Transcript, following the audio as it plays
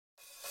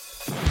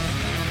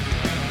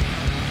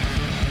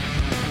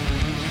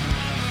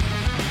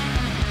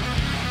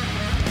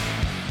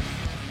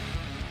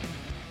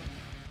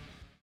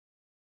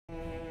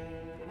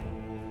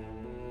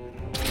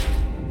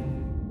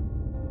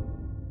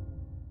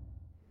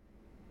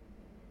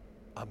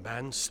A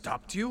man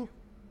stopped you?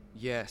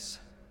 Yes.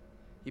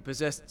 He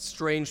possessed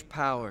strange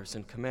powers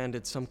and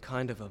commanded some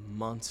kind of a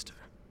monster.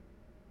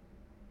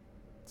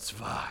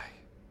 Zwei.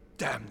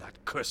 Damn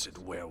that cursed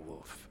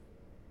werewolf.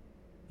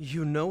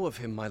 You know of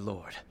him, my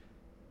lord.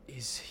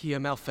 Is he a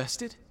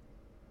Malfested?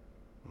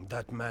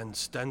 That man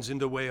stands in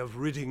the way of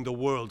ridding the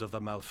world of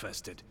the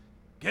Malfested.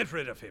 Get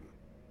rid of him.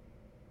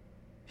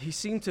 He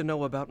seemed to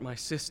know about my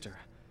sister.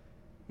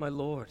 My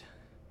lord,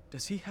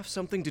 does he have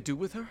something to do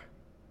with her?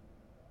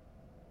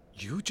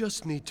 You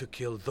just need to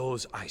kill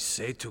those I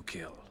say to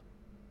kill.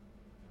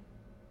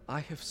 I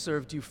have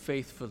served you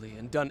faithfully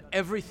and done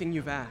everything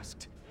you've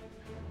asked.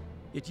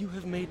 Yet you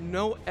have made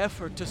no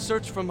effort to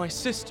search for my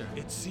sister.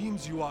 It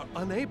seems you are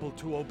unable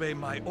to obey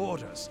my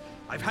orders.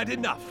 I've had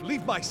enough.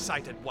 Leave my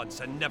sight at once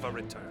and never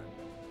return.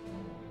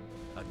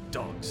 A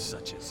dog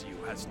such as you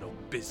has no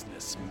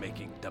business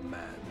making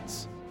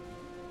demands.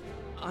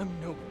 I'm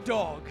no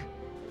dog.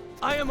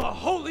 I am a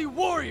holy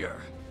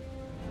warrior!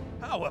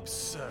 How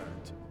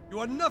absurd. You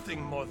are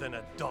nothing more than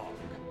a dog.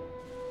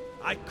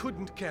 I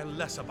couldn't care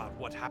less about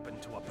what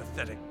happened to a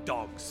pathetic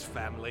dog's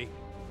family.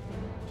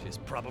 She's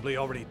probably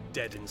already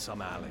dead in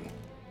some alley.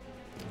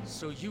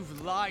 So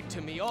you've lied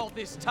to me all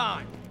this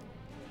time!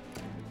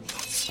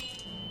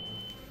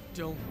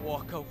 Don't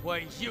walk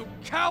away, you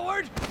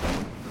coward!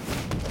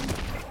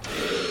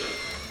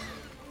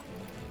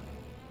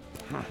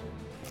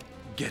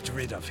 Get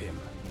rid of him.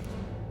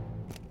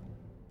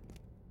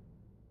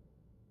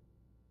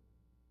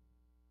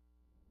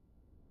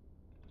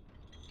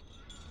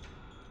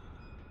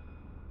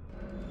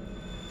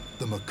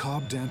 The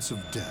macabre dance of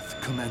death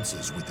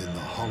commences within the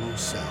hollow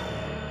cell.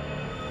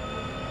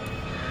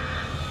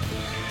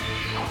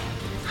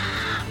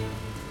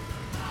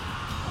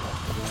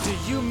 Do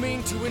you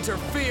mean to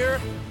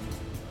interfere?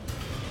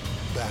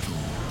 Battle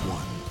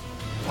 1.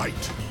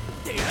 Fight!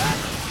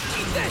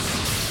 Eat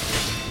this!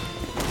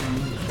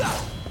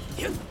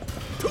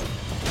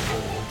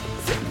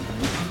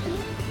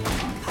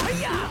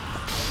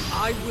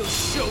 I will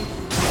show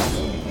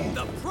you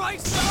the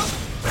price of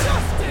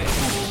justice!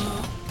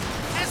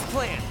 As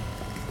planned.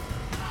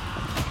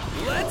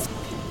 Let's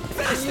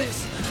finish this!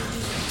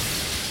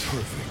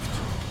 Perfect.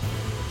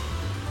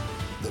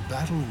 The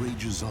battle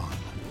rages on.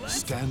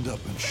 Stand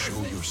up and show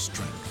your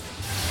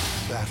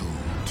strength. Battle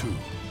 2.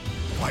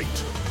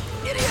 Fight!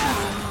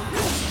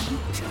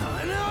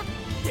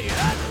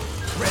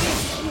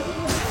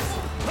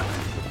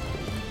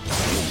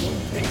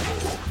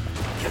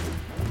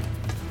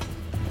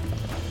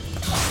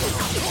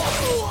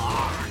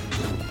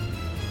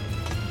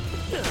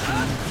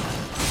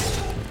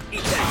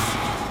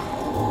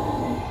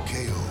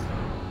 KO.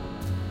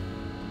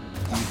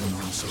 Even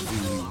when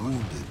severely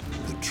wounded,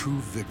 the true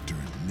victor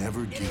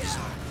never gives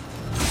up.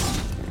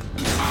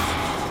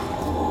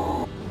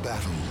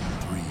 Battle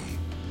 3.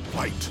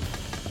 Fight!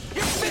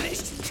 You're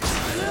finished!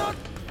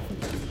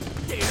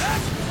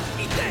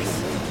 Eat this!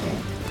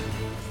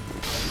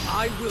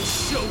 I will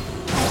show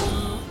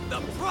you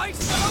the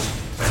price of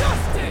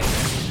justice!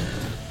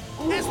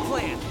 As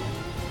planned.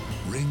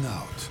 Ring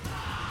out.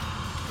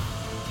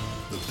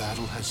 The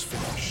battle has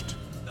finished.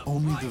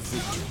 Only the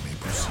victor may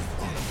proceed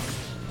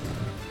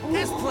onward.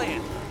 As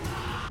planned.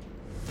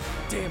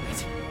 Damn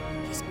it.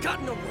 He's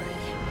gotten away.